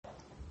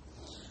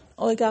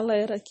Oi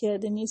galera, aqui é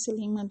Denise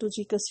Lima do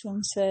Dicas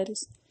Filmes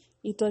Séries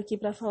e tô aqui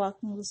para falar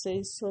com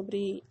vocês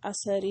sobre a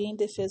série Em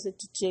Defesa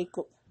de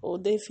Jacob, ou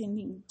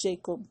Defending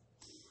Jacob,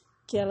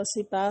 que ela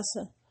se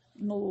passa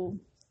no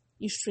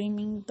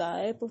streaming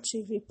da Apple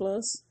TV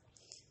Plus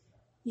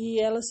e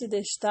ela se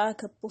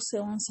destaca por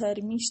ser uma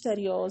série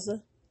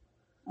misteriosa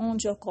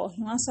onde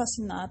ocorre um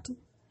assassinato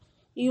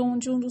e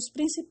onde um dos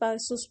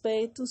principais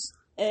suspeitos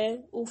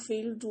é o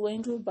filho do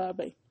Andrew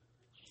Barber.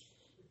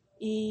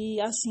 E,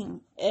 assim,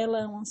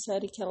 ela é uma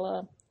série que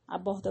ela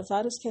aborda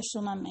vários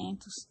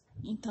questionamentos,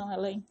 então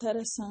ela é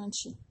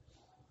interessante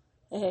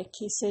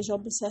que seja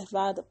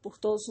observada por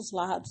todos os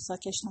lados, a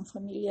questão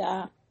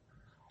familiar,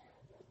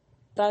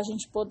 para a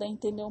gente poder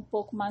entender um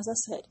pouco mais a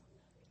série.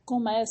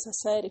 Começa a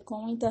série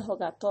com um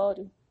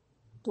interrogatório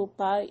do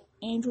pai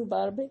Andrew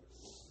Barber,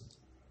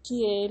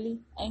 que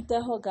ele é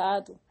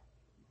interrogado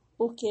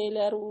porque ele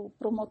era o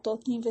promotor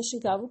que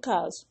investigava o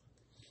caso.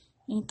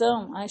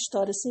 Então, a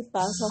história se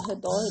passa ao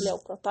redor, ele é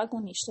o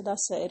protagonista da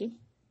série.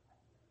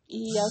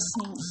 E,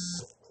 assim,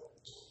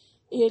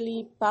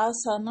 ele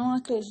passa a não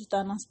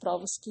acreditar nas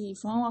provas que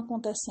vão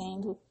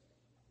acontecendo,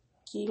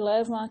 que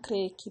levam a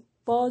crer que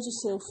pode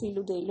ser o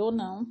filho dele ou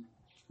não,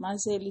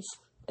 mas ele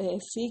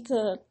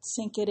fica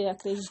sem querer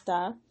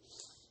acreditar.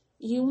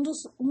 E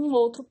um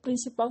outro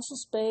principal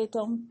suspeito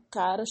é um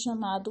cara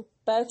chamado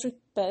Patrick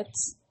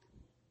Petts,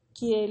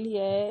 que ele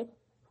é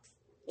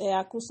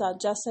acusado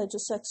de assédio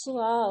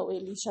sexual,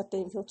 ele já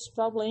teve outros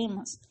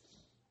problemas.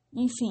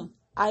 Enfim,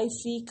 aí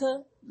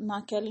fica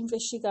naquela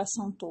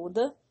investigação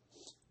toda,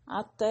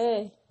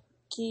 até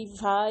que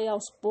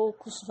aos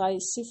poucos, vai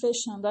se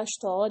fechando a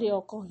história e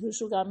ocorre o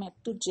julgamento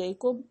do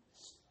Jacob,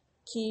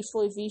 que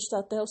foi visto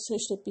até o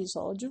 6º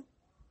episódio.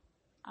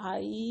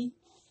 Aí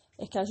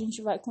é que a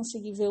gente vai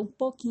conseguir ver um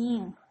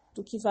pouquinho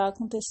do que vai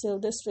acontecer o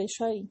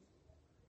desfecho aí.